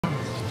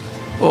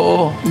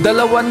Oo,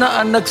 dalawa na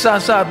ang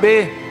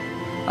nagsasabi.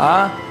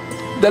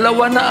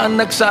 Dalawa na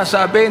ang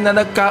nagsasabi na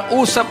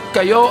nagkausap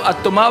kayo at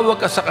tumawag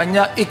ka sa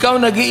kanya,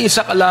 ikaw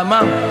nag-iisa ka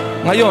lamang.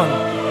 Ngayon,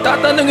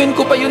 tatanungin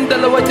ko pa yung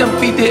dalawa niyang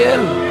PDL.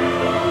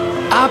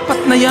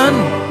 4 na yan.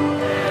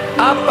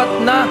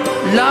 4 na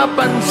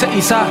laban sa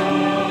isa.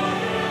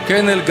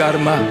 Colonel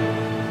Garma,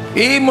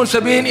 mo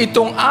sabihin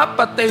itong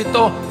 4 na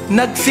ito,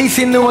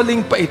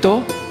 nagsisinungaling pa ito?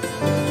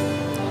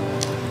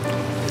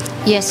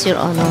 Yes,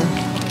 Your Honor.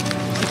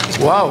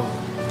 Wow.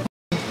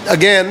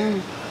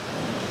 Again,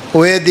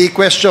 with the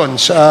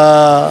questions.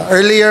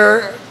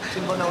 Earlier,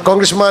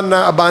 Congressman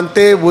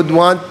Abante would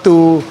want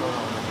to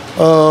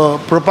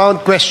propound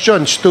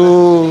questions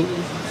to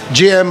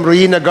GM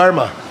Royina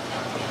Garma.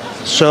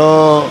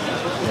 So,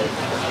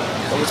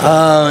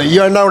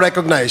 you are now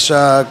recognized,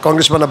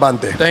 Congressman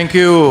Abante. Thank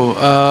you,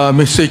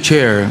 Mr.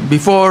 Chair.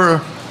 Before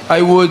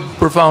I would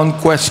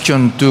propound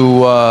question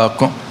to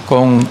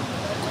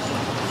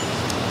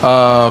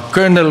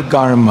Colonel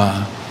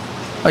Garma,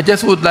 I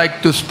just would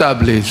like to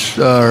establish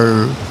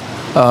our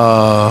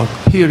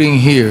hearing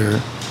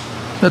here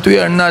that we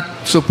are not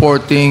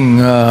supporting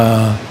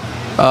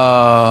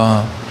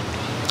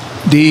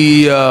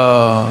the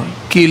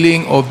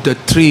killing of the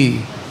 3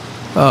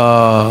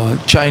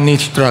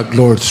 Chinese drug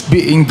lords,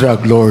 being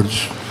drug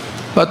lords.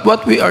 But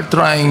what we are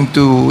trying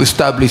to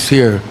establish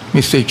here,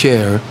 Mr.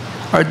 Chair,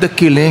 are the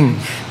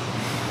killings.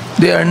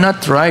 They are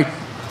not right.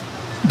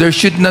 There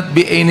should not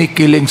be any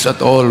killings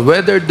at all,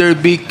 whether there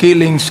be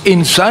killings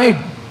inside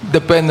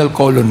the penal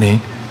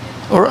colony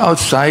or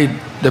outside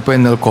the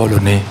penal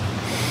colony.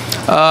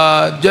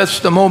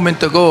 Just a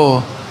moment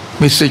ago,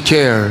 Mr.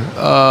 Chair,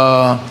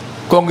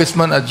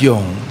 Congressman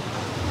Adyong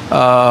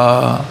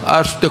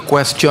asked the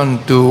question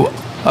to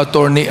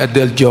Attorney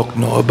Adel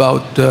Jokno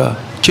about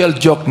Chel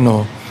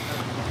Jokno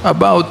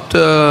about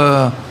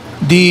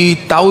the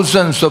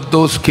thousands of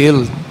those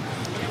killed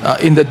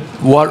in the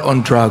war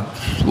on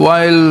drugs,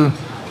 while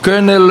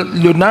Colonel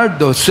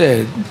Leonardo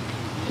said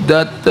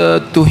that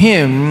to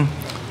him,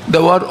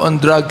 the war on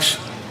drugs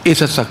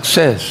is a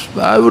success.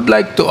 I would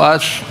like to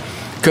ask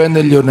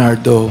Colonel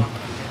Leonardo,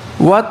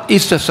 what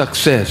is the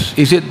success?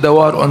 Is it the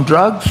war on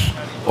drugs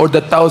or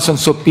the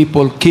thousands of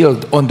people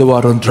killed on the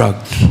war on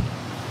drugs?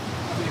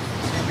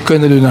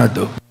 Colonel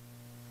Leonardo.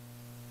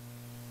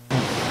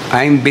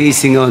 I'm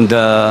basing on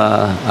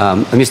the,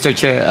 Mr.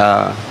 Chair,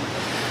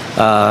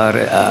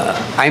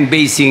 I'm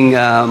basing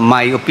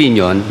my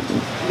opinion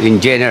in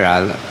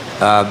general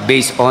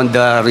based on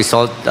the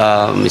result,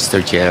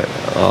 Mr. Chair,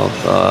 of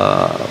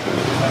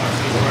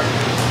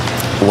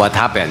what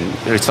happened.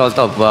 The result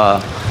of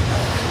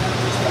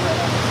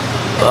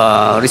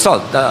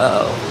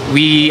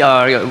we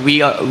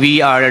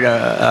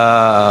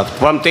are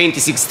from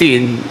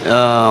 2016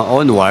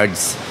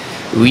 onwards.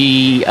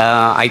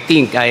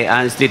 I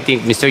honestly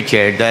think, Mr.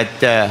 Chair,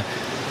 that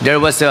there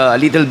was a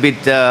little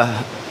bit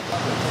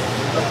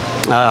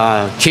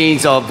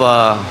change of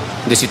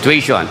the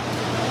situation.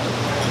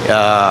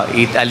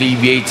 It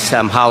alleviates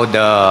somehow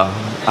the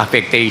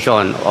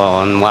affectation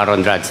on war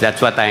on drugs.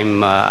 That's what I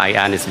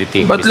honestly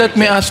think. But let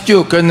me ask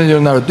you, Colonel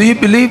Leonardo, do you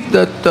believe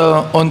that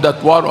on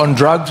that war on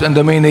drugs and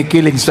the many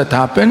killings that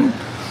happened,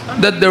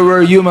 that there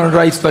were human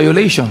rights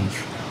violations?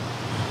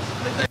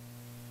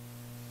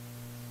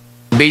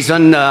 Based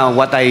on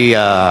what I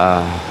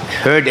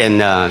heard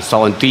and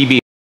saw on TV,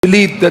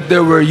 Believe that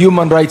there were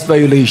human rights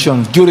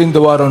violations during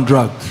the war on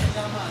drugs?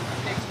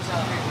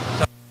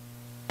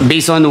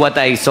 based on what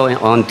I saw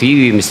on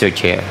TV, Mr.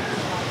 Chair,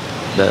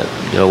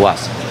 there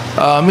was.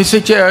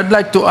 Mr. Chair, I'd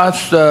like to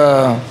ask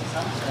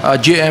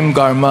GM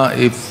Garma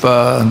if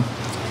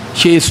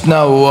she is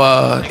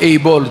now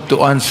able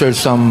to answer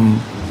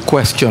some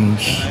questions.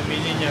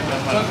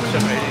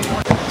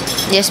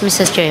 Yes,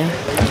 Mr. Chair.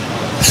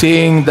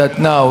 Seeing that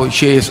now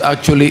she is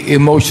actually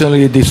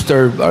emotionally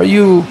disturbed, are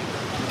you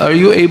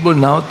able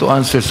now to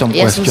answer some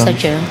Yes, questions? Mr.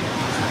 Chair.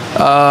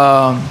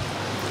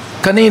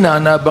 Kanina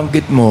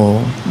nabanggit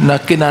mo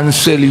na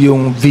kinancel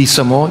yung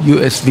visa mo,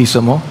 US visa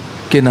mo.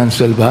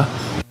 Kinancel ba?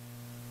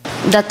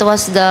 That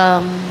was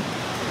the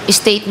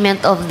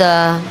statement of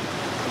the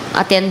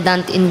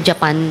attendant in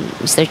Japan,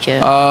 Mr.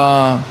 Chair.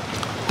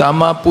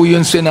 Tama po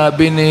yung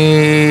sinabi ni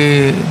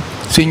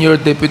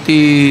Senior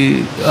Deputy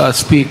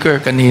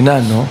Speaker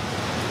kanina, no?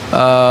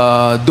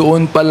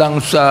 Doon pa lang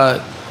sa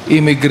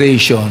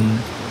immigration,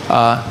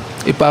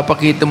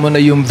 ipapakita mo na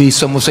yung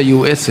visa mo sa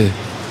US eh.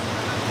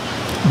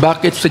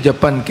 Bakit sa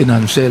Japan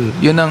kinancel?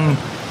 Yun ang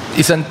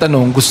isang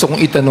tanong gusto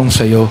kong itanong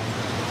sa'yo.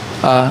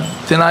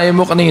 Sinabi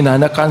mo kanina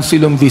na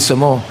cancel yung visa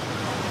mo.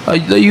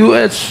 The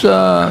US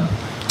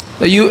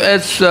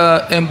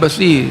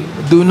Embassy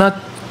do not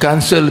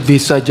cancel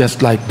visa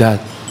just like that.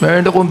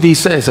 Meron akong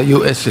visa sa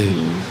US eh.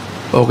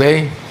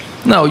 Okay?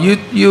 Now,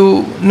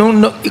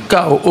 nung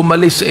ikaw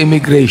umalis sa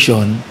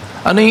immigration,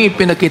 ano yung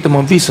ipinakita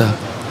mong visa?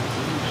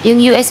 Yung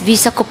US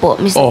visa ko po,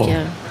 Mr.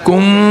 Chair.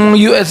 Kung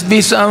US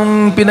visa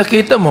ang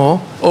pinakita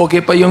mo,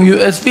 okay pa yung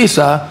US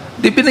visa,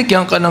 di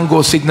pinigyan ka ng go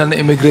signal na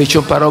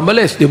immigration para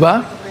umalis, di ba?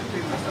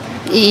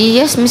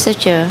 Yes, Mr.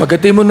 Chair.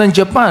 Pagdating mo ng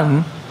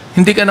Japan,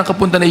 Hindi ka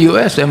nakapunta na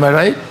US, am I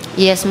right?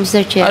 Yes,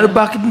 Mr. Chair. Ano,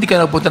 bakit hindi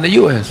ka nakapunta na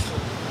US?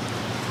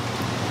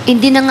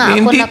 Hindi na nga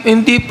ako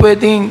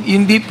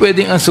Hindi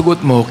pwedeng ang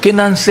sagot mo,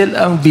 kinancel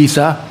ang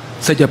visa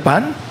sa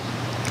Japan?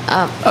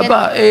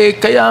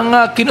 Kaya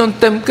nga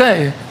kinontempt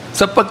ka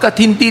sapagkat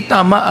hindi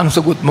tama ang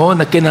sagot mo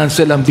na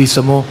kinancel ang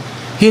visa mo.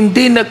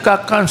 Hindi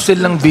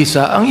nagka-cancel ng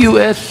visa ang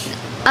US.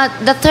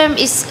 The term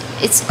is,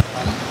 it's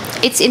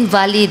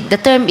invalid. The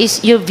term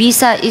is, your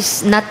visa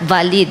is not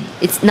valid.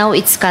 It's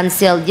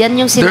canceled. Yan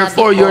yung sinabi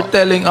Therefore, ko. you're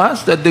telling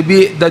us that the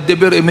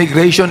Bureau of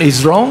Immigration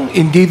is wrong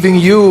in giving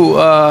you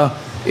a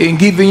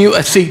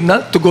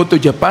signal to go to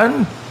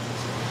Japan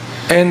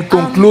and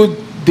conclude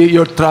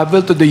your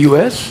travel to the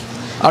US?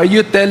 Are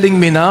you telling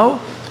me now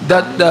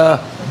that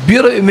the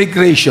Bureau of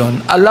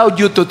Immigration allowed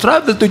you to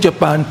travel to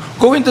Japan,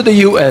 go into the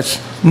US,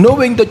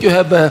 knowing that you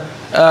have a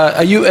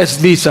US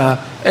visa,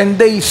 and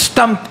they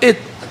stamped it,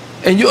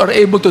 and you are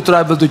able to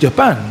travel to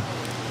Japan?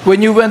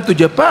 When you went to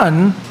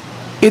Japan,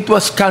 it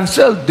was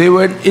canceled.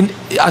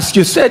 As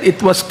you said,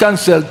 it was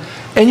canceled,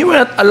 and you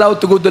were not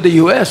allowed to go to the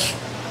US.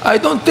 I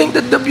don't think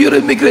that the Bureau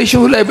of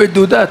Immigration will ever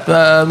do that,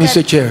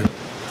 Mr. Chair.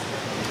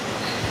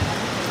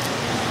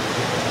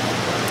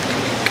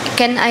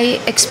 Can I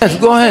explain? Yes,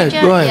 go ahead. Mr.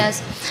 Chair? Go ahead.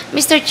 Yes.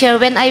 Mr. Chair,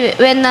 when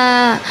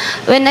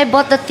I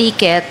bought the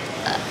ticket,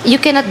 you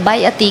cannot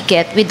buy a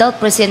ticket without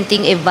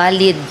presenting a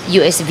valid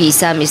US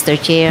visa, Mr.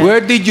 Chair.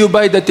 Where did you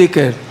buy the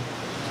ticket?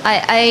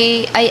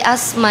 I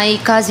asked my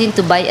cousin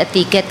to buy a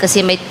ticket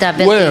kasi may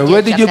travel Where? agent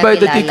Where did you siyang buy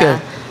the nakilala.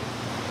 ticket?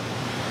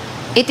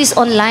 It is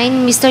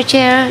online, Mr.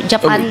 Chair.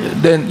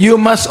 Japan. Then you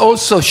must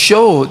also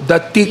show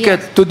that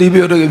ticket to the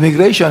Bureau of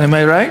Immigration. Am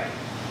I right?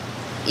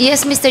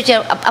 Yes, Mr.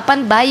 Chair.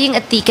 Upon buying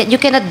a ticket, you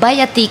cannot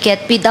buy a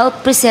ticket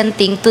without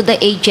presenting to the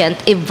agent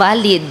a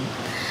valid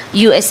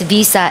US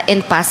visa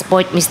and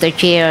passport, Mr.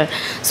 Chair.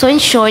 So in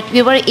short,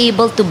 we were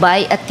able to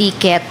buy a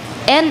ticket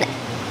and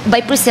by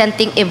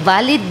presenting a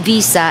valid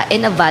visa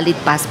and a valid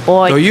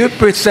passport. So you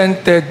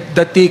presented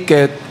the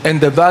ticket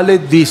and the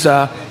valid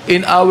visa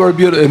in our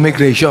Bureau of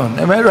Immigration.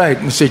 Am I right,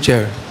 Mr.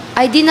 Chair?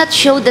 I did not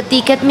show the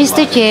ticket,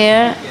 Mr.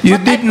 Chair. You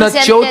What did I not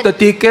show presented the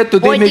ticket to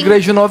the boarding-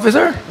 immigration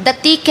officer? The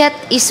ticket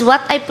is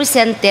what I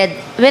presented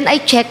when I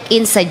checked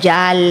in sa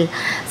JAL,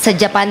 sa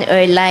Japan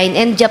Airline.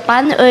 And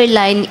Japan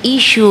Airline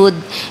issued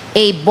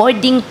a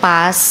boarding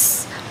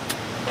pass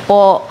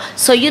po.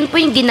 So yun po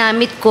yung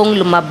ginamit kong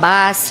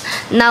lumabas.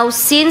 Now,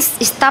 since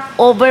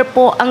stopover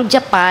po ang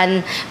Japan,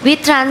 we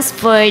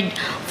transferred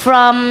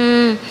from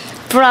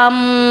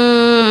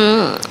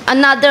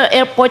another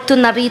airport to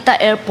Narita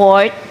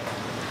Airport.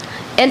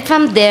 And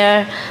from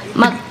there,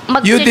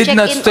 You did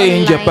not stay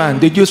in Japan.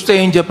 Did you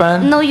stay in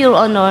Japan? No, Your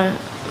Honor.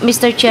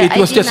 Mr. Chair, It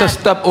was I did just a not.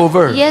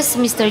 stopover. Yes,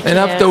 Mr. Chair. And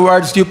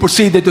afterwards, you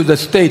proceeded to the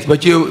States,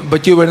 but you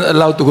weren't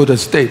allowed to go to the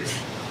States.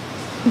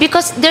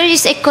 Because there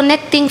is a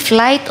connecting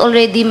flight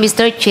already,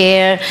 Mr.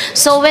 Chair.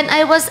 So when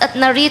I was at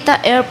Narita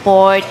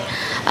Airport,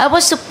 I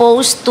was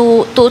supposed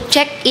to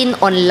check in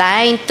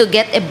online to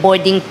get a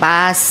boarding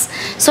pass.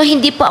 So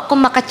hindi po ako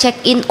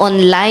maka-check in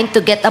online to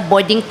get a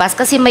boarding pass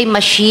kasi may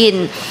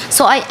machine.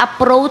 So I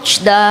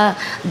approached the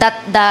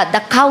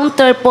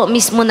counter po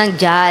mismo ng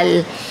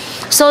JAL.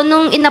 So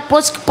nung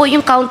in-approach ko po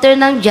yung counter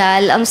ng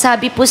JAL, ang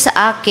sabi po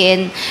sa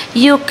akin,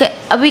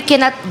 we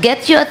cannot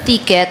get you a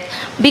ticket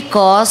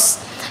because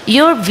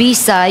your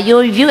visa,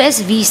 your US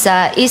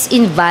visa is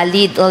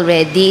invalid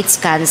already. It's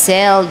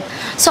canceled.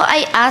 So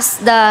I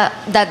asked the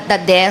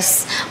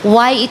desk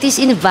why it is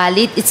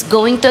invalid. It's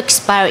going to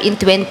expire in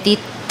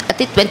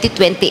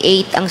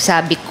 2028 ang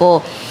sabi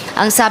ko.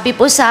 Ang sabi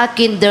po sa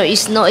akin, there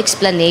is no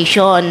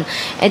explanation.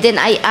 And then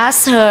I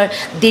asked her,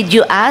 did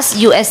you ask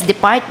US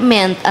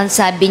Department? Ang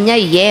sabi niya,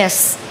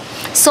 yes.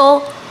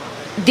 So,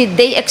 did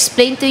they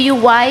explain to you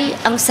why?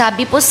 Ang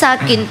sabi po sa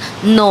akin,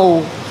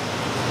 no.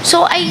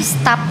 So I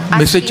stopped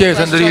Mr. asking Chair,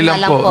 sandali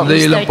lang po.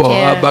 Sandali lang po.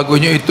 Bago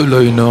nyo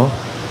ituloy, no?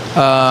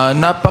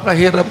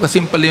 Napakahirap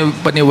kasing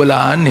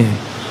paniwalaan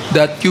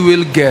that you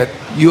will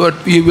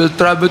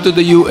travel to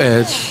the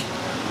US,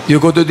 you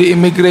go to the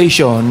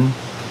immigration,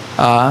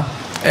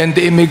 and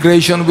the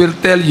immigration will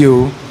tell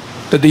you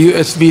that the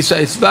US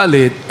visa is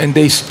valid and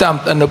they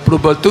stamped an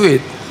approval to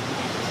it.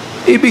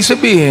 Ibig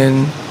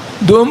sabihin,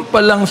 doon pa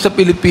lang sa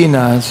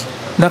Pilipinas,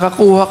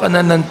 nakakuha ka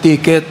na ng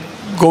ticket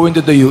going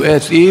to the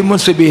US. Ibig mo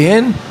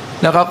sabihin,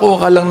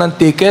 nakakuha ka lang ng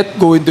ticket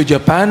going to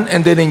Japan,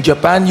 and then in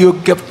Japan, you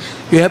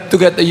have to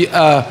get a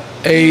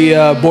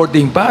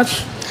boarding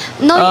pass?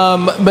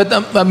 No. But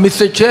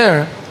Mr.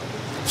 Chair,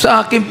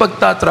 sa aking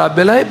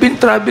pagta-travel, I have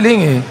been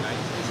traveling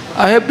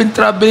I have been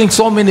traveling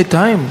so many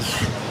times.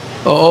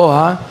 Oo,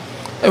 ha?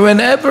 And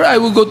whenever I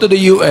would go to the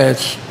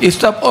US,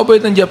 stop over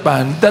in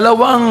Japan,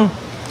 dalawang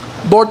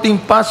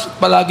boarding pass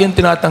palaging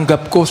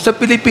tinatanggap ko sa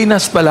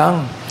Pilipinas pa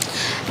lang.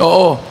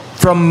 Oo.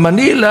 From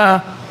Manila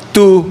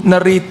to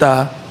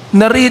Narita,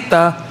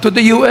 Narita to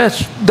the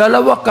US.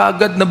 Dalawa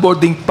kagad na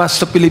boarding pass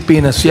sa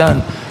Pilipinas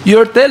yan.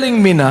 You're telling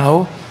me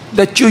now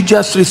that you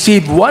just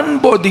received one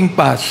boarding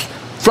pass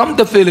from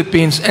the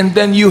Philippines and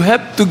then you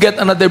have to get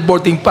another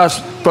boarding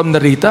pass from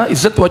Narita?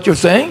 Is that what you're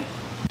saying?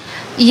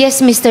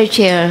 Yes, Mr.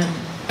 Chair.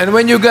 And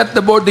when you got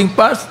the boarding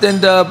pass, then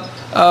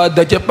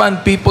the Japan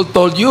people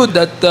told you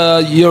that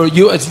your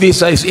U.S.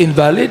 visa is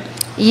invalid?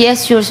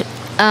 Yes, not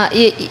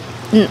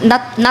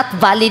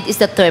valid is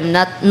the term,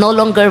 no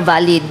longer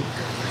valid.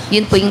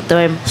 Yun po yung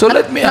term. So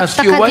let me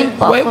ask you,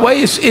 why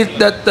is it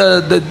that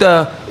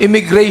the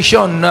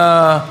immigration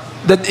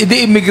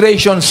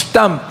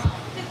stamp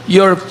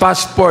your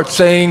passport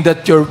saying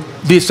that your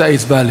visa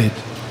is valid?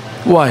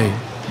 Why?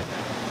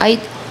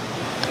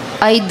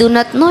 I do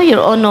not know,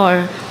 Your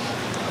Honor.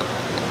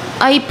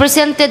 I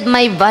presented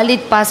my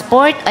valid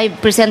passport. I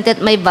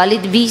presented my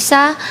valid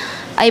visa.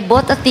 I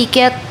bought a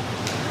ticket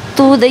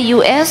to the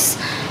U.S.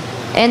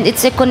 and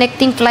it's a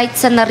connecting flight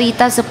sa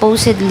Narita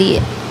supposedly.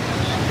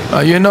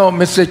 You know,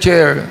 Mr.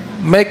 Chair,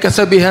 may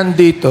kasabihan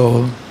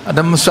dito,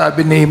 ano mo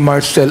sabi ni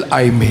Marcel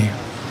Aimee,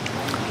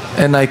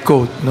 and I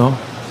quote, no?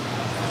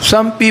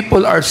 Some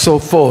people are so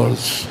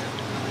false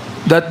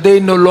that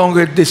they no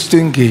longer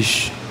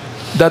distinguish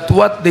that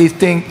what they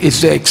think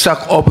is the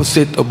exact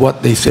opposite of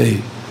what they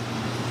say.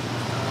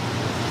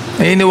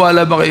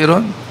 Naniniwala ba kayo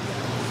ron?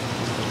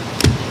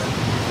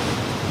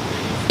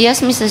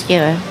 Yes, Mr.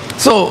 Chair.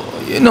 So,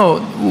 you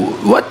know,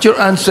 what you're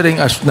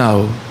answering us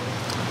now,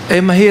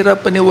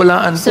 mahirap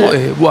paniwalaan po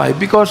eh. Why?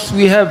 Because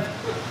we have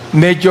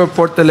Major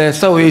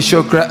Fortaleza, who is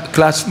your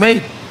classmate.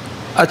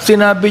 At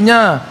sinabi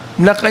niya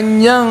na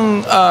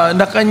kanyang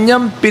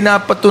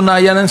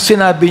pinapatunayan ang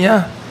sinabi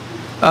niya.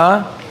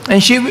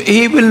 And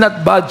he will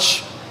not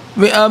budge.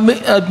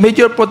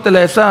 Major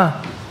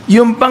Fortaleza,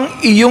 yung bang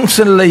iyong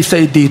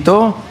sinalaysay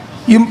dito,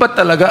 yung ba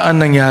talaga ang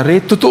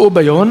nangyari? Totoo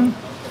ba yun?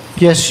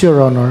 Yes,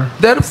 Your Honor.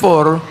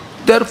 Therefore,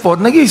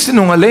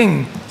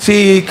 nagsisinungaling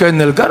si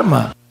Colonel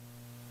Garma.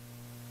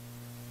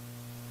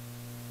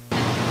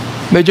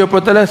 Major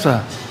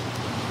Fortaleza.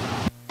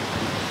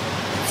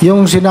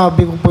 Yung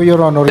sinabi ko po,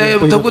 Your Honor, yun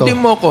po yung Tagutin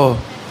mo ko,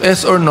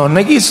 yes or no,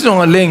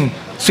 nagsisinungaling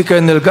si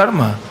Colonel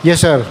Garma.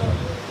 Yes, sir.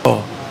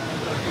 Oh.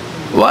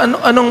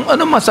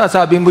 Anong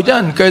masasabi mo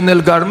dyan,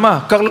 Colonel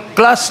Garma?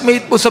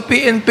 Classmate po sa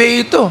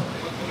PNP ito.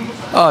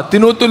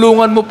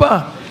 Tinutulungan mo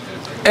pa.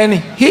 And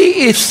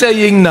he is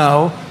saying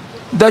now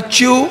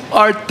that you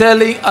are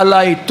telling a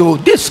lie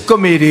to this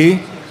committee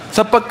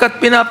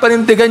sapagkat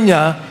pinapanindigan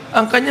niya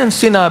ang kanyang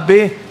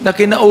sinabi na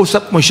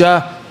kinausap mo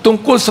siya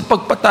tungkol sa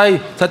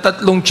pagpatay sa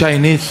 3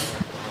 Chinese.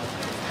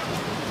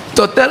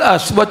 So tell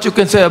us what you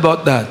can say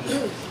about that.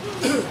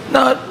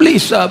 Now,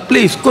 please,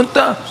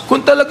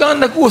 kung talagang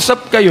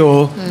nag-usap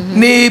kayo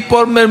ni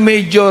former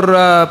Major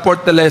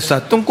Fortaleza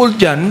tungkol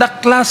dyan,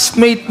 na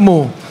classmate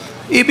mo,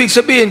 ibig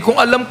sabihin, kung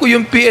alam ko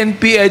yung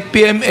PNP at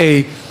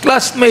PMA,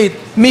 classmate,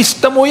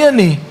 mista mo yan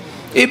eh.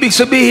 Ibig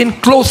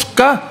sabihin, close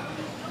ka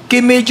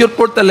kay Major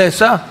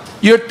Fortaleza.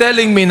 You're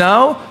telling me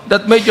now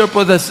that Major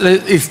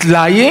Fortaleza is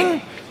lying,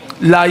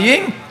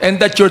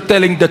 and that you're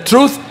telling the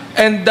truth,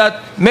 and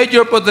that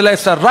Major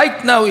Fortaleza right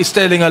now is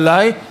telling a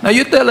lie. Now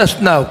you tell us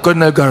now,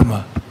 Colonel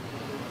Garma.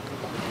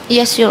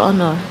 Yes, Your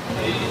Honor.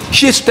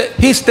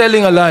 He's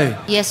telling a lie.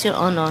 Yes, Your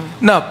Honor.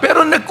 Now,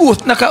 pero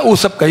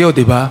nakausap kayo,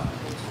 di ba?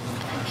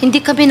 Hindi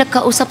kami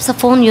nagkausap sa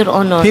phone, Your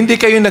Honor. Hindi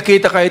kayo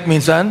nakita kahit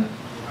minsan?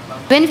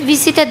 When we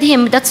visited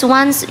him, that's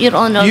once, Your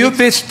Honor. You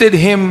visited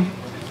him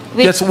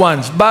just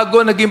once.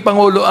 Bago naging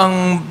Pangulo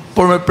ang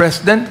former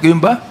President,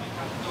 ganyan ba?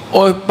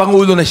 O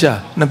Pangulo na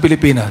siya ng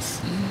Pilipinas?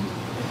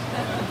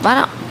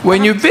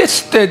 When you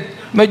visited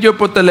Major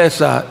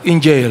Fortaleza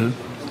in jail,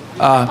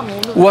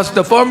 was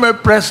the former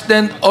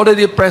President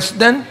already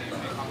President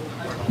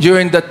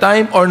during that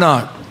time or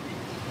not?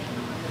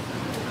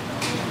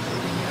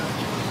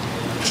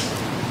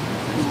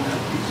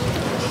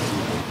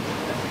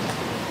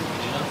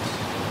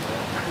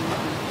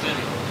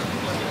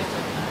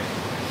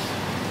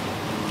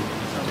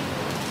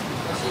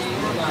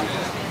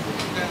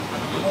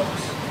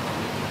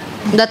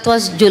 That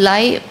was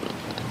July,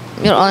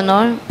 Your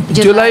Honor.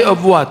 July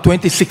of what?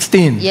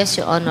 2016? Yes,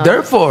 Your Honor.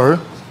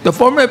 Therefore, the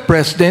former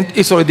president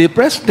is already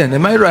president.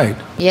 Am I right?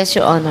 Yes,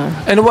 Your Honor.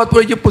 And what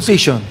were your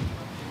position?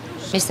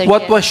 Mr.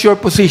 What Chair. was your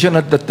position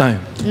at that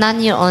time?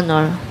 None, Your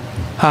Honor.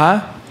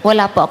 Ha?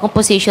 Wala po akong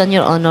position,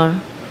 Your Honor.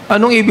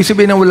 Anong ibig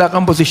sabihin na wala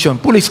kang position?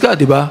 Police ka,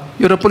 di ba?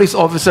 You're a police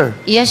officer.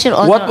 Yes,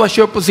 Your Honor. What was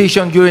your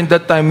position during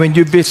that time when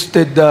you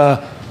visited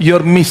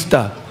your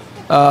MISTA?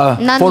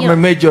 Former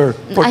Major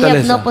Fortaleza.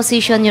 I have no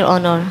position, Your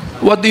Honor.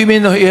 What do you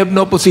mean you have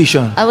no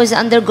position? I was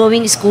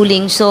undergoing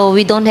schooling, so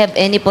we don't have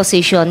any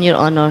position,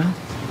 Your Honor.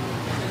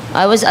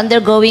 I was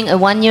undergoing a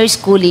 1-year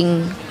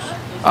schooling.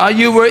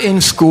 You were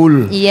in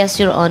school.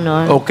 Yes, Your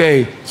Honor.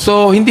 Okay.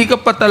 So, hindi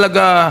ka pa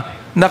talaga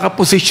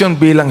nakaposition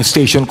bilang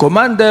station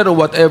commander or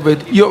whatever.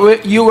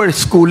 You were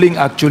schooling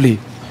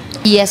actually.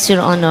 Yes,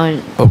 Your Honor.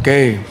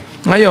 Okay.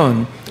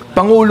 Ngayon,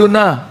 Pangulo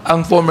na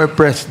ang former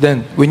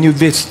president when you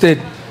visited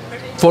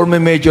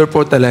former Major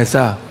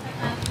Fortaleza.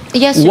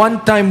 Yes, Your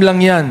One time lang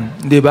yan,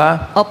 di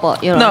ba? Opo,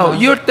 Your Now, Honor.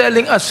 you're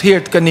telling us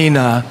here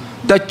kanina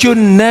that you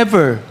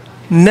never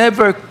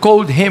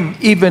called him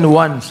even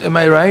once. Am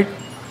I right?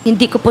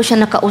 Hindi ko po siya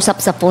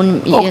nakausap sa phone.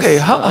 Yes, Okay,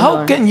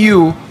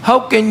 Your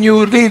how can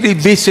you really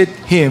visit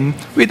him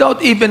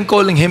without even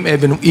calling him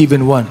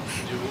even one?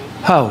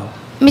 How?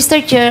 Mr.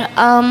 Chair,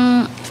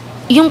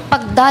 yung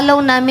pagdalaw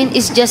namin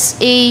is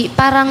just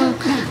parang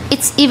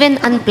it's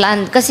even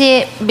unplanned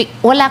kasi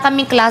wala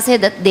kaming klase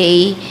that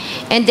day,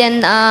 and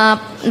then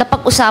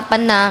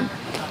napag-usapan na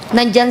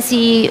nandyan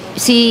si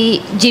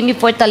Jimmy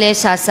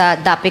Fortaleza sa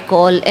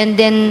Dapicol, and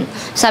then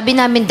sabi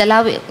namin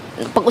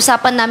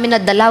pag-usapan namin na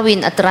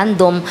dalawin at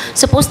random.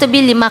 Supposed to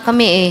be 5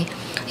 kami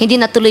Hindi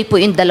natuloy po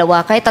yung 2,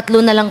 kaya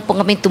 3 na lang po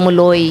kami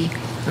tumuloy.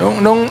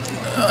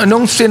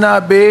 Nung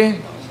sinabi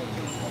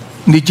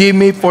ni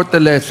Jimmy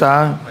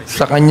Fortaleza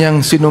sa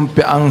kanyang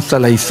sinumpiang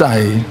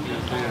salaysay,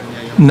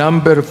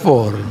 number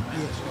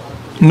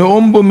 4,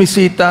 noong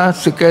bumisita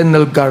si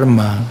Colonel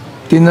Garma,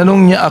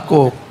 tinanong niya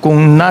ako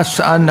kung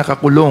nasaan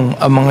nakakulong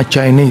ang mga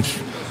Chinese.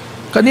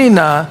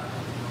 Kanina,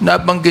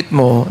 nabanggit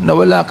mo na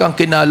wala kang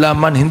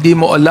kinalaman, hindi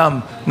mo alam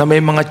na may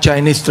mga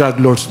Chinese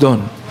drug lords doon.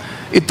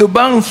 Ito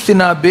bang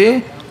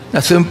sinabi na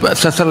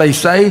sa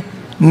salaysay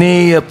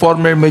ni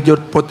former Major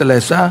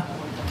Fortaleza?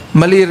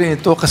 Mali rin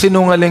ito, kasi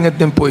nungalingan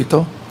din po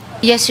ito.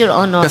 Yes, Your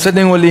Honor. Kasi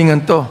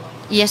nungalingan to.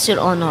 Yes,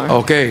 Your Honor.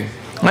 Okay.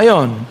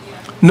 Ngayon,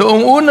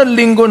 noong unang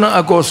linggo ng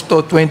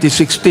Agosto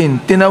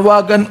 2016,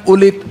 tinawagan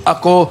ulit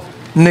ako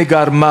ni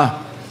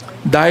Garma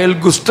dahil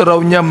gusto raw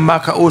niya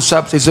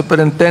makausap si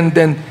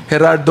Superintendent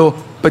Gerardo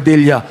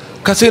Padilla.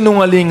 Kasi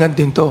nungalingan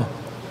din to.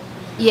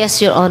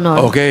 Yes, Your Honor.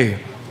 Okay.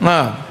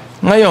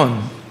 Ngayon,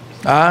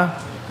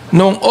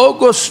 noong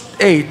August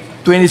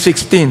 8,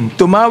 2016,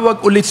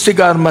 tumawag ulit si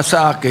Garma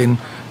sa akin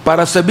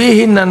para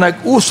sabihin na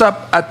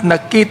nag-usap at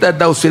nakita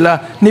daw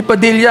sila ni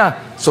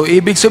Padilla. So,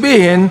 ibig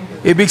sabihin,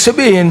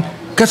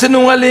 kasi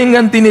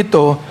nungalingan din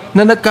ito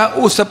na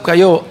nagkausap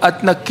kayo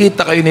at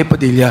nakita kayo ni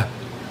Padilla.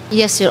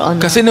 Yes, Your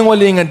Honor. Kasi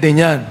nungalingan din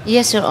yan.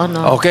 Yes, Your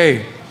Honor.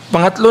 Okay.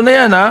 Pangatlo na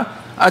yan,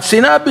 At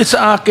sinabi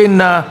sa akin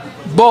na,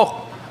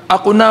 Bok,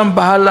 ako na ang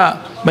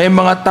bahala. May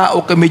mga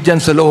tao kami dyan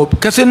sa loob.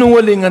 Kasi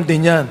nungalingan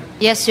din yan.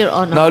 Yes, Your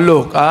Honor. Now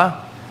look,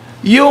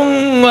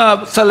 yung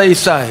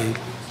salaysay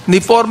ni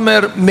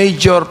former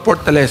Major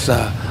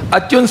Fortaleza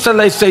at yung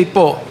salaysay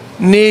po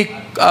ni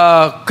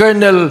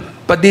Colonel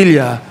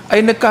Padilla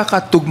ay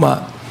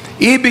nagkakatugma.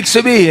 Ibig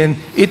sabihin,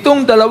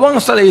 itong 2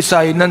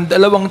 salaysay ng 2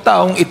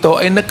 taong ito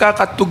ay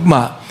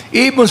nagkakatugma.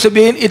 Ibig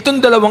sabihin,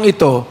 itong 2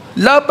 ito,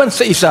 laban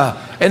sa isa,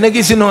 ay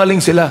naging sinungaling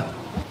sila.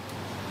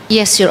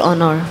 Yes, Your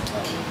Honor.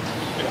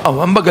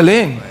 Ang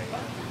magaling.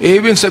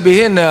 Ibig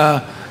sabihin na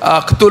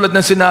katulad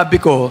ng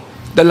sinabi ko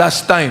the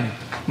last time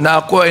na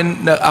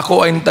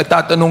ako ay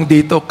nagtatanong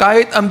dito,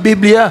 kahit ang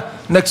Biblia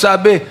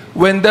nagsabi,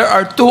 when there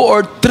are 2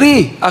 or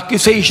 3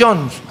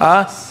 accusations,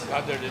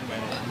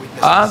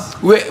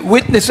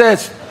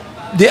 witnesses,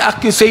 the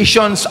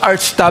accusations are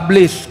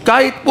established.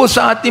 Kahit po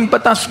sa ating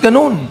batas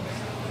ganun.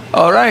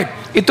 Alright.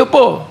 Ito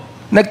po,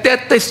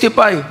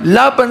 nagtetestify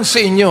laban sa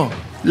inyo.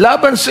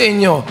 Laban sa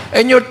inyo.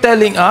 And you're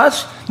telling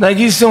us,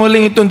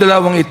 nagisinungaling itong 2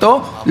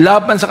 ito,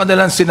 laban sa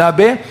kanilang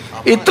sinabi,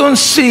 itong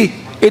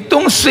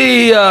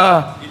si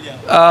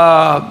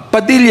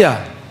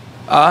Padilla,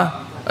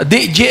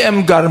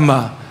 GM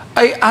Garma,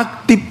 ay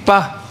active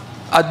pa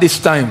at this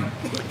time.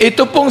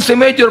 Ito pong si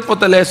Major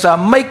Fortaleza,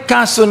 may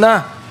kaso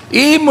na.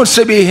 Ibig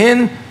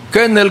sabihin,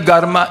 Colonel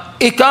Garma,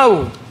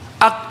 ikaw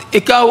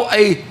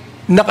ay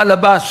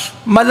nakalabas,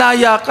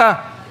 malaya ka.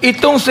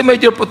 Itong si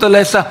Major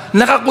Fortaleza,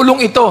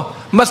 nakakulong ito.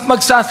 Mas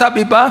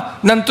magsasabi ba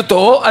ng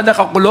totoo ang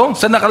nakakulong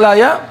sa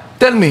nakalaya?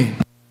 Tell me.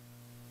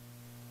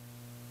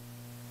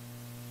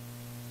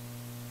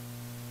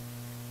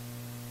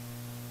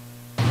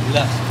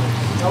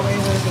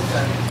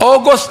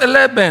 August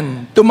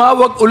 11,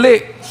 tumawag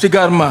uli si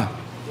Garma.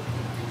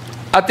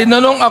 At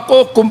tinanong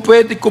ako kung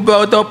pwede ko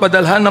ba daw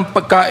padalhan ng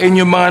pagkain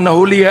yung mga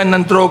nahulihan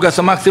ng droga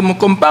sa maximum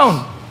compound.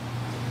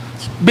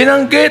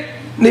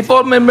 Binanggit ni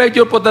former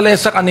Major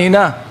Fortaleza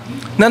kanina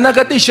na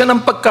naghatid siya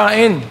ng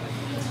pagkain.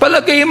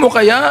 Palagay mo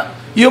kaya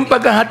yung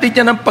paghahatid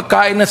niya ng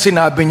pagkain na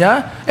sinabi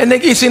niya,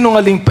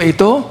 nag-isinungaling pa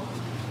ito?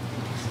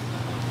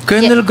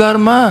 Colonel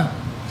Garma,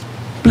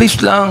 please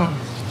lang.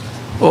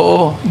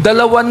 Oo, 2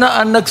 na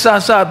ang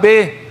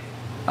nagsasabi.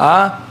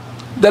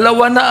 2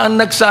 na ang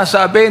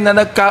nagsasabi na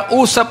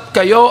nagkausap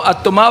kayo at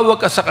tumawag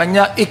ka sa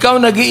kanya,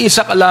 ikaw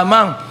nag-iisa ka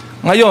lamang.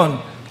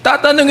 Ngayon,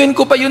 tatanungin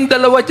ko pa yung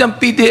 2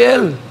 diyang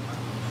PDL.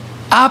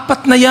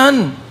 4 na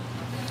yan.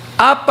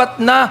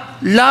 4 na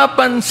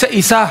laban sa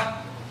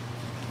isa.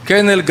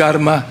 Colonel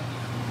Garma,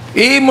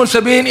 ibig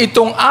sabihin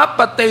itong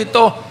 4 na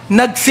ito,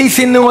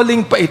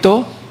 nagsisinungaling pa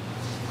ito?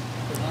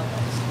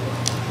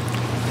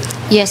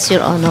 Yes,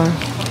 Your Honor.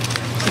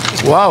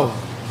 Wow.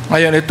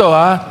 Ngayon ito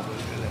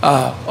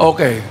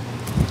okay.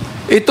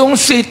 Itong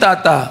si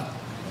Tata,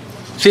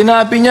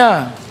 sinabi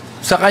niya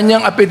sa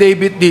kanyang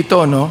affidavit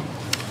dito, no?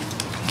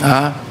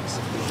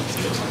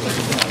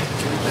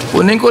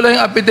 Kunin ko lang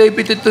yung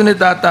affidavit ito ni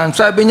Tata.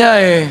 Sabi niya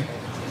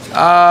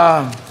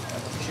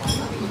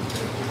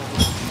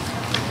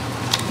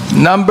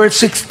number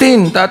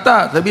 16,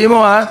 Tata, sabi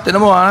mo tinan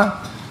mo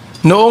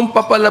Noong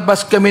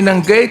papalabas kami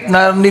ng gate,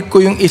 narinig ko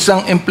yung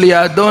isang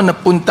empleyado na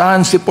puntahan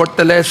si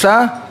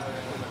Fortaleza.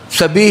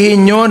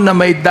 Sabihin nyo na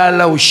may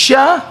dalaw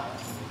siya.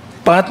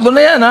 Pangatlo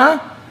na yan, ha?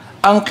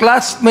 Ang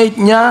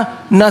classmate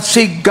niya na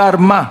si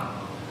Garma.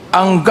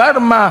 Ang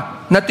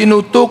Garma na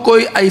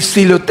tinutukoy ay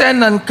si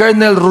Lieutenant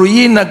Colonel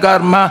Royina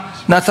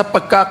Garma na sa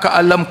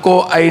pagkakaalam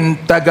ko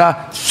ay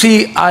taga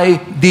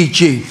CIDG.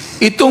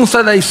 Itong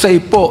salaysay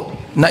po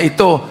na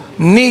ito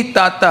ni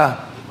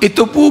Tata,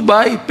 ito po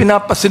ba ay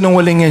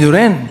pinapasinungalingan nyo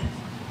rin?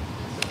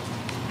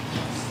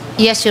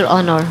 Yes, Your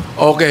Honor.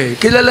 Okay.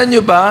 Kilala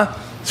nyo ba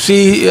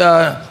si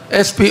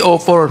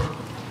SPO4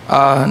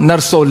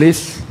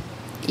 Narsolis?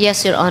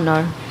 Yes, Your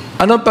Honor.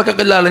 Anong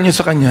pagkakilala nyo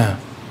sa kanya?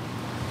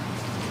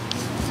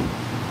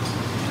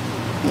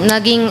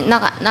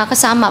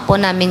 Nakasama po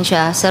namin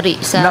siya sa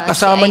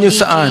Nakasama niyo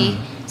saan?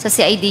 Sa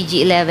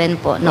CIDG 11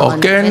 po noon.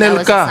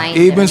 Colonel ka.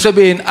 Ibig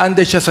sabihin,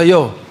 ande siya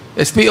sa'yo.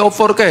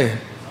 SPO4 ka eh.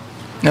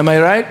 Am I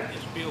right?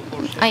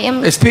 I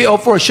am...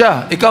 SPO4 siya.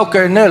 Ikaw,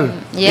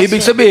 Colonel. Yes,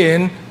 Ibig sir.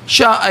 sabihin,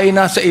 siya ay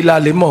nasa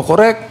ilalim mo.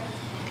 Correct?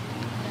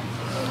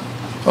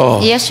 Oh.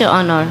 Yes, Your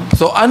Honor.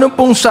 So, ano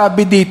pong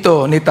sabi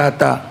dito ni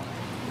Tata?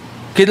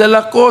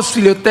 Kilala ko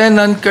si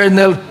Lieutenant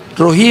Colonel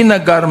Royina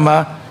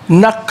Garma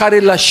na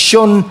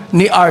karelasyon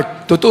ni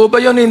Art. Totoo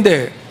ba yun?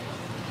 Hindi.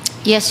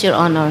 Yes, Your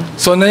Honor.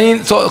 So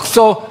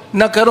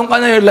nagkaroon ka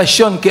ng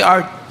relasyon kay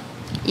Art.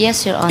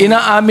 Yes, Your Honor.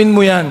 Inaamin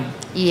mo yan.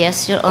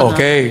 Yes, Your Honor.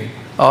 Okay.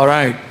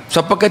 Alright.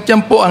 Sapagkat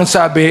yan po ang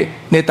sabi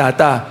ni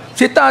Tata.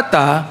 Si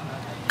Tata,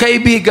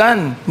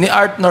 kaibigan ni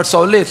Art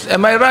Narsolis. Am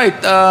I right?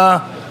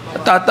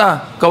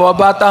 Tata,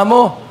 kawabata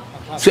mo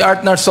si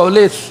Art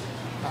Narsolis.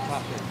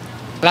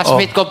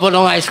 Classmate ko po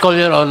nung high school,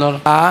 Your Honor.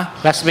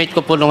 Classmate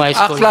ko po nung high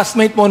school.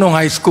 Classmate mo nung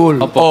high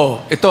school.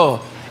 Opo. Ito.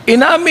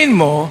 Inamin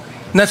mo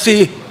na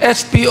si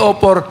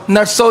SPO4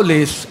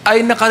 Narsolis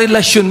ay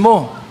nakarelasyon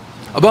mo.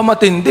 Aba,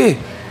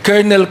 matindi.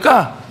 Colonel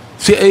ka.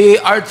 Si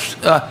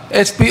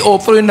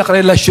SPO4 yung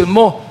nakarelasyon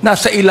mo.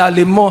 Nasa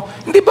ilalim mo.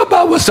 Hindi ba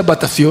bawas sa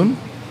batas yun?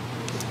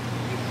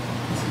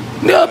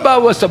 Hindi ba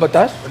bawas sa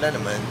batas? Wala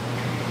naman.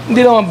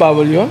 Hindi naman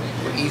bawal yun?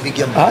 Ibig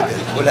yan.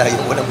 Wala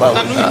yun. Walang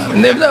bawal.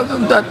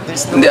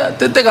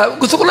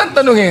 Teka, gusto ko lang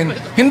tanungin,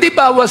 hindi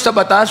bawal sa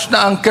batas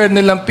na ang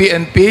kernel ng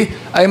PNP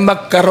ay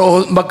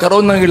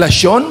magkaroon ng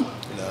relasyon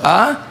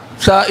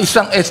sa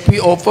isang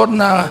SPO4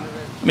 na...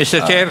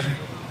 Mr. Chair,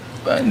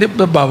 Hindi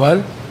ba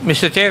bawal?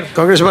 Mr. Chair,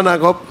 Congressman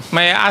Nakop.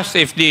 may I ask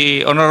if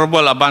the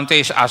Honorable Abante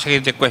is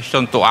asking the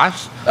question to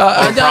us? Or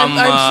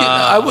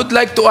I would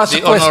like to ask a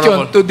the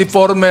question Honorable- to the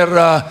former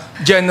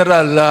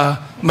General,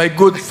 my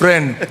good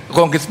friend,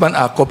 Congressman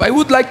Akop. I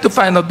would like to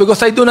find out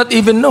because I do not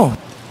even know.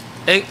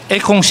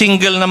 Kung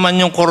single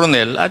naman yung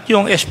Coronel at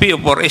yung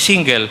SPO4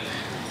 single,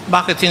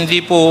 bakit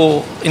hindi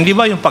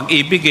ba yung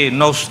pag-ibig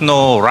knows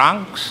no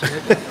ranks?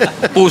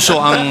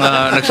 Puso ang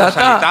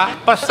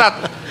nagsasalita?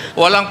 Basta't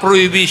walang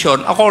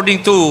prohibition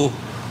according to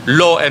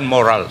law and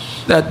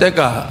morals.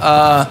 Teka,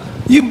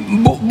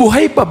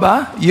 buhay pa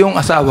ba yung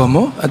asawa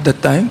mo at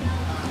that time?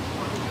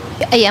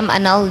 I am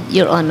annulled,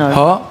 Your Honor.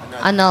 Ho?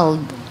 Annulled.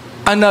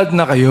 Annulled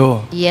na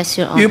kayo. Yes,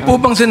 Your Honor. Yung po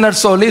bang si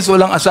Narsolis,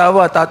 walang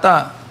asawa,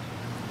 Tata?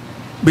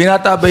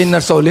 Binata ba yung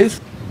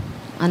Narsolis?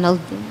 Annulled.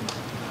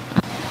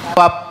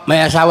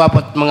 May asawa po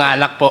at mga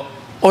anak po.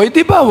 O,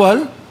 hindi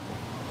bawal.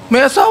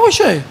 May asawa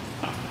siya eh.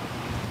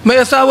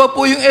 May asawa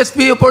po yung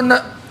SPO4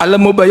 na...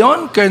 Alam mo ba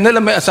yon, Colonel,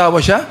 may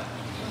asawa siya?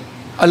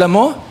 Alam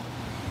mo?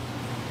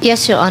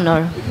 Yes, Your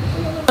Honor.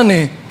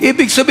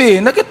 Ibig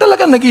sabihin,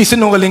 talagang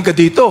nag-isinungaling ka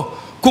dito.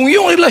 Kung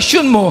yung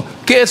relasyon mo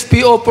kay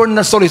SPO4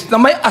 Narsolis na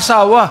may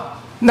asawa,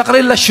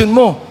 nakarelasyon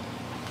mo,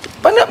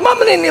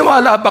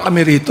 maniniwala ba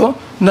kami rito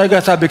na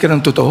nagsasabi ka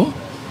ng totoo?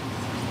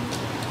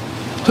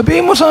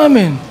 Sabihin mo sa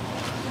amin.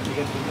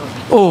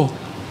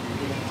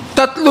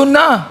 Tatlo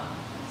na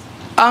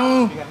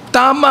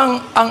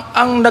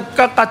ang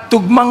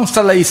nagkakatugmang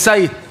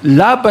salaysay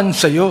laban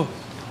sa'yo.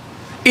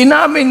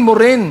 Inamin mo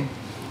rin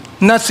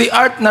na si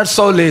Art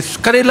Narsolis,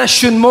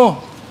 karelasyon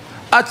mo.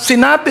 At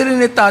sinabi rin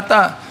ni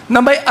Tata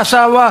na may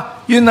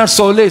asawa yung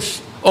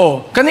Narsolis.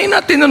 Kanina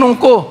tinanong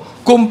ko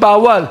kung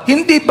bawal.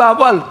 Hindi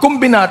bawal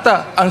kung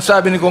binata, ang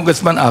sabi ni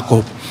Congressman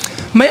Akop.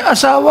 May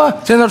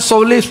asawa si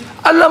Narsolis.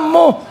 Alam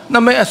mo na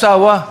may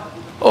asawa.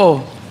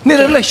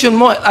 Nirelasyon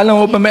mo.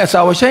 Alam mo ba may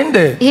asawa siya?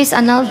 Hindi. He's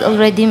annulled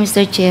already,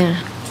 Mr. Chair.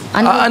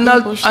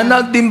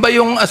 Annulled din ba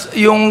yung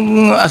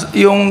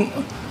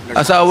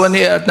asawa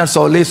ni Art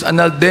Narsolis?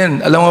 Annulled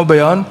din. Alam mo ba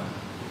yon?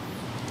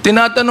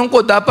 Tinatanong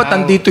ko, dapat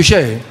andito siya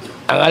eh.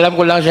 Ang alam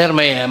ko lang, sir,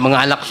 may mga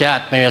anak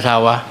siya at may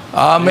asawa.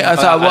 May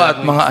asawa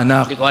at mga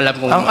anak. Hindi ko alam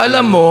kung... Ang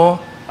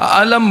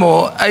alam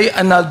mo ay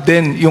annulled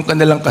din yung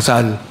kanilang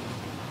kasal.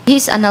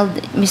 He's annulled,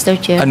 Mr.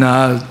 Chair.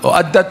 Annulled.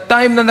 At that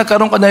time na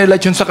nagkaroon ka na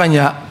relasyon sa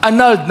kanya,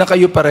 annulled na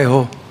kayo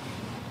pareho.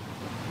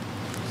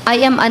 I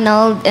am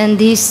annulled and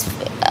he's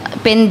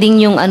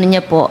pending yung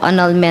niya po,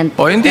 annulment.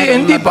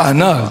 Hindi pa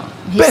annulled.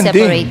 He's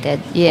separated.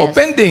 Yes.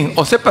 Pending.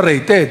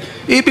 Separated.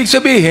 Ibig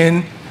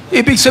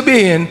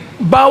sabihin,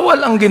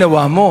 bawal ang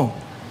ginawa mo.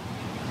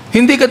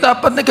 Hindi ka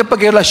dapat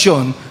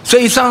nakipagrelasyon sa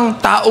isang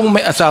taong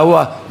may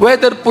asawa,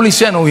 whether pulis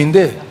yan o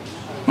hindi.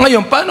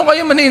 Ngayon, paano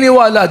kayo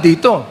maniniwala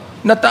dito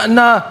na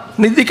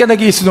hindi ka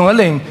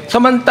nag-isinungaling?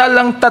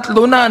 Samantalang 3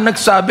 na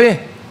nagsabi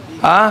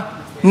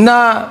na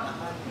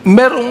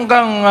meron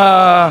kang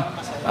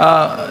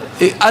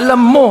alam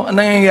mo ang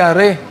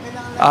nangyayari.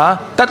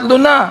 3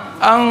 na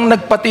ang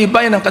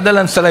nagpatibay ng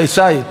kadalang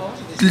salaysay.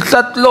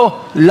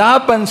 3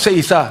 laban sa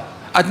isa.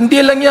 At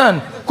hindi lang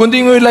yan,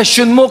 kundi yung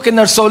relasyon mo kay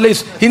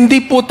Narsoles, hindi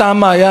po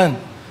tama yan.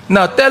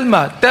 Now,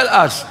 Telma, tell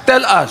us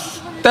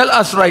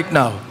right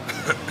now.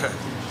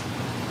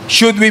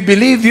 Should we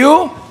believe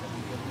you?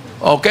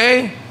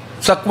 Okay?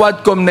 Sa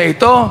Quadcom na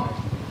ito?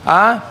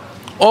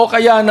 O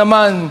kaya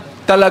naman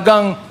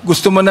talagang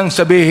gusto mo nang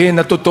sabihin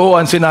na totoo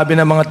ang sinabi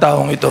ng mga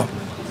taong ito?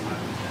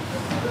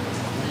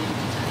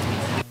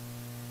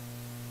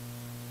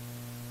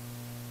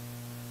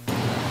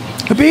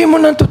 Sabihin mo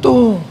ng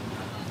totoo.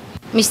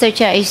 Mr.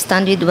 Chair, I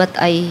stand with what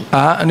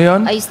Ano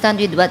yun? I stand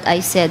with what I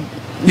said.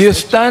 You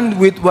stand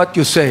with what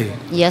you say.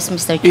 Yes,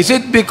 Mr. Chair. Is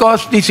it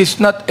because this is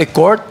not a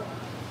court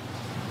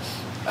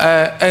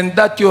and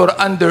that you're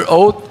under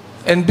oath,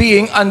 and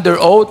being under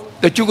oath,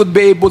 that you could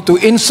be able to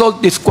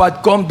insult this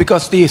Quadcom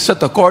because this is at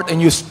a court and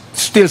you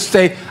still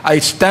say, I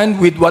stand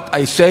with what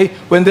I say,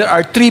 when there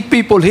are 3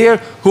 people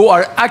here who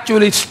are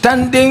actually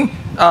standing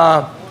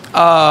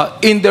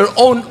in their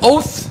own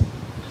oath,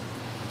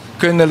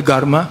 Colonel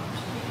Garma,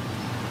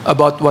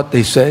 about what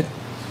they said?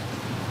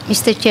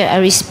 Mr. Chair,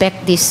 I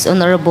respect this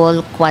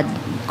honorable Quad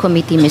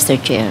Committee, Mr.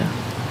 Chair.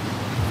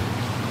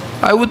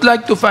 I would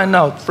like to find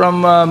out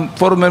from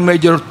former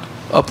Major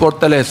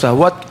Fortaleza,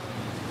 what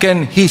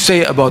can he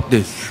say about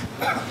this?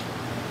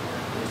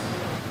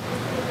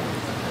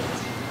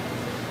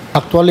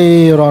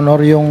 Actually, Your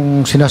Honor,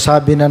 yung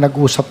sinasabi na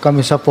nag-usap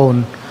kami sa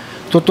phone,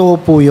 totoo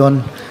po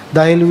yun.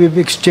 Dahil we've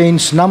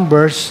exchanged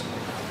numbers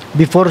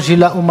before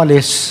sila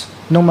umalis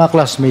ng mga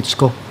classmates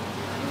ko.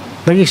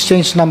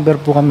 Nag-exchange number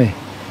po kami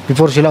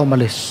before sila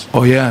umalis.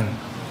 O yan.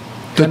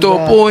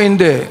 Totoo po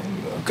hindi,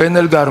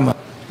 Colonel Garma?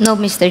 No,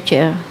 Mr.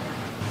 Chair.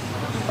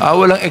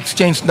 Walang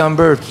exchange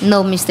numbers.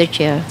 No, Mr.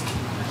 Chair.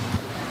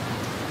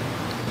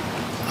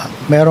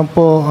 Meron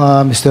po,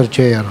 Mr.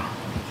 Chair.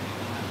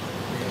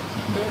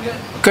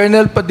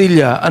 Colonel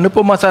Padilla, ano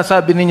po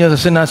masasabi ninyo sa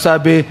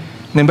sinasabi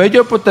ni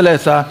Major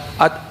Fortaleza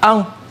at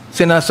ang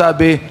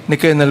sinasabi ni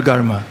Colonel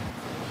Garma?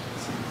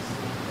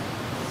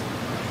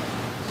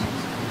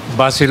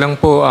 Base lang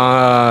po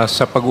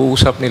sa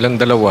pag-uusap nilang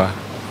dalawa,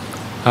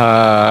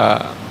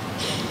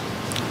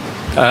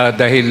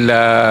 dahil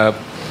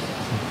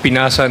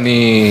pinasa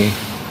ni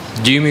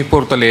Jimmy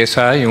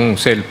Fortaleza yung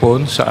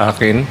cellphone sa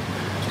akin,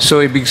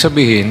 so ibig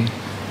sabihin,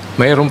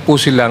 mayroon po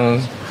silang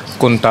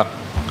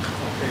contact.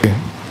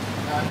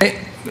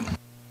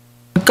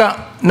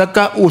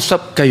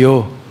 Nagkausap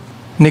kayo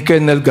ni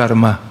Colonel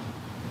Garma?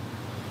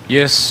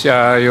 Yes,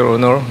 Your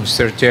Honor,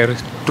 Mr. Chair.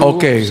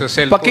 Okay.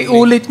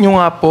 Pakiulit nyo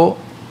nga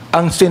po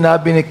ang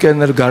sinabi ni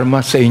Colonel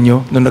Garma sa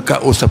inyo nung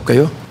nagkausap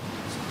kayo?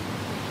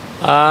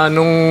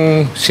 Nung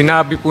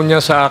sinabi po niya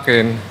sa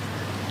akin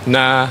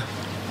na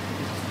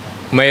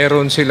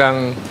mayroon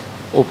silang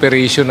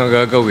operation na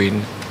gagawin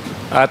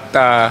at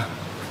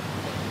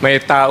may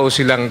tao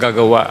silang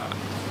gagawa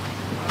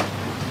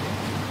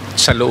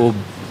sa loob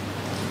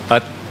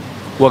at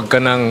huwag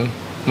ka nang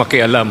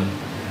makialam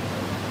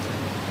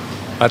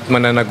at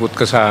mananagot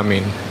ka sa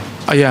amin.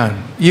 Ayan.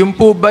 Yung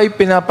po ba'y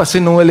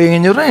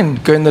pinapasinungalingan nyo rin,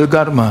 Colonel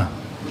Garma?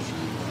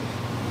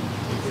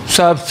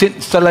 Sa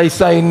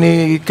salaysay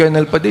ni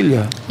Colonel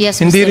Padilla?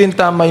 Yes, Hindi Mr. rin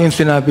tama yung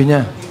sinabi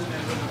niya?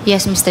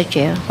 Yes, Mr.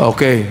 Chair.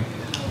 Okay.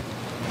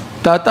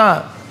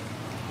 Tata,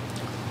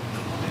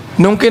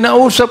 nung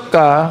kinausap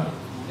ka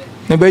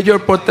ni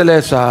Major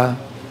Fortaleza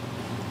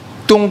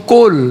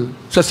tungkol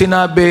sa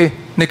sinabi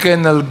ni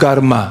Colonel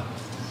Garma,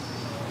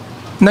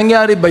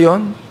 nangyari ba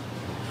yon?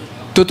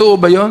 Totoo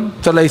ba yon?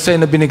 Salaysay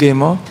na binigay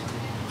mo?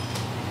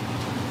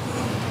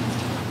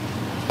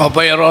 Opo,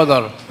 Your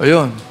Honor.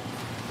 Ayun.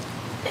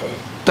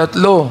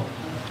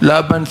 3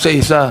 laban sa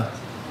isa,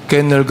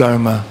 Colonel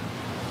Garma.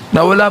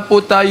 Na wala po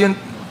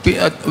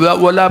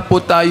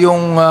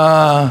tayong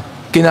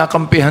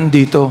kinakampihan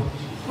dito.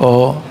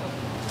 Oo.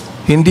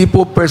 Hindi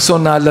po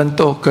personalan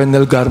to,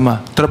 Colonel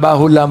Garma.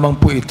 Trabaho lamang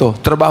po ito.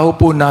 Trabaho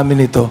po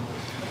namin ito.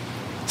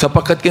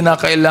 Sapagkat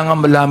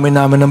kinakailangan malaman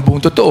namin ang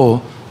buong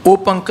totoo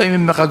upang kami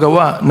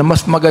makagawa na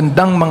mas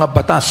magandang mga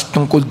batas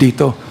tungkol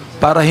dito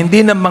para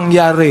hindi na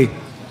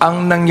mangyari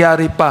ang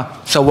nangyari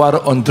pa sa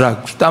war on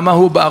drugs. Tama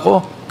ho ba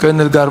ako,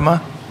 Colonel Garma?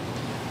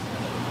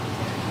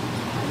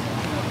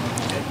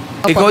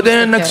 Ikaw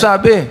din ang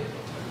nagsabi.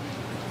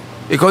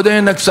 Ikaw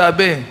din ang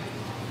nagsabi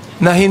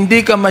na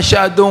hindi ka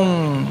masyadong,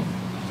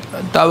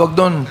 tawag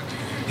doon,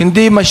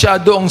 hindi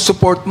masyado ang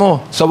support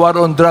mo sa war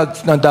on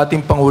drugs ng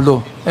dating Pangulo.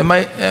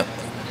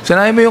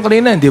 Sinabi mo yung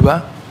kanina, di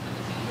ba?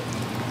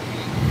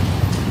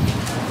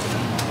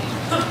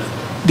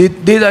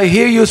 Did I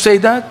hear you say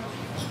that?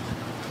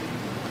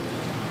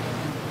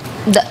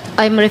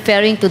 I'm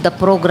referring to the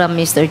program,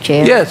 Mr.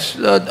 Chair. Yes.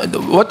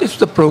 What is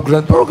the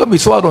program? Program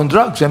is war on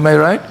drugs. Am I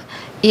right?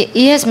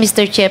 Yes,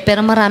 Mr. Chair,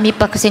 pero marami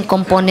pa kasing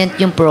component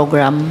yung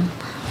program.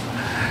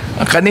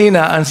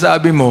 Kanina, ang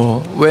sabi mo,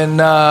 when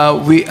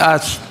we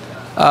asked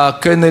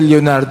Colonel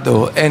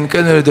Leonardo, and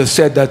Colonel Leonardo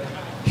said that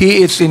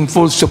he is in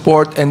full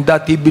support and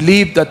that he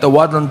believed that the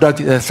war on drugs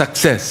is a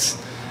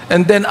success.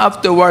 And then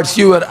afterwards,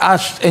 you were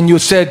asked and you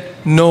said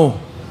no.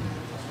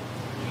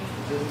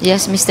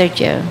 Yes, Mr.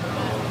 Chair.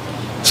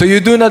 So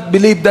you do not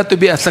believe that to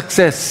be a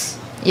success?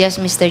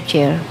 Yes, Mr.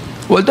 Chair.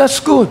 Well,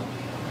 that's good.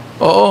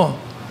 Oo.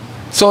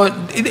 So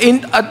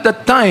at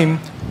that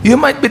time, you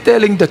might be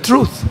telling the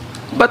truth.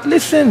 But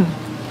listen,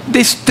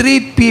 these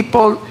three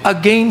people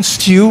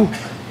against you.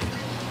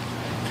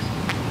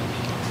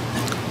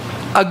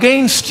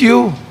 Against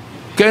you,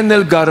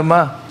 Colonel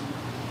Garma,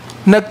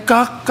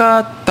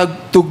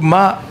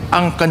 nagkakatagtugma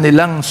ang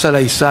kanilang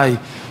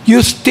salaysay. You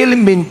still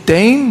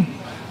maintain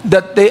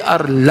that they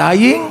are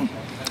lying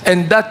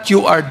and that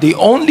you are the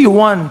only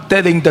one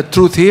telling the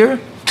truth here,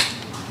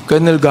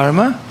 Colonel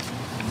Garma?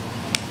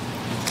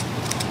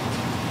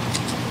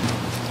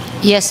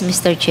 Yes,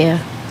 Mr. Chair.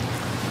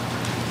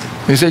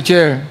 Mr.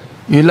 Chair,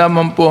 yun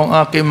lamang po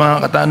ang aking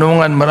mga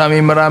katanungan.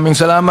 Maraming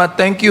salamat.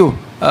 Thank you,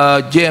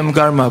 GM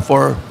Garma,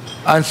 for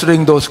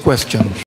answering those questions.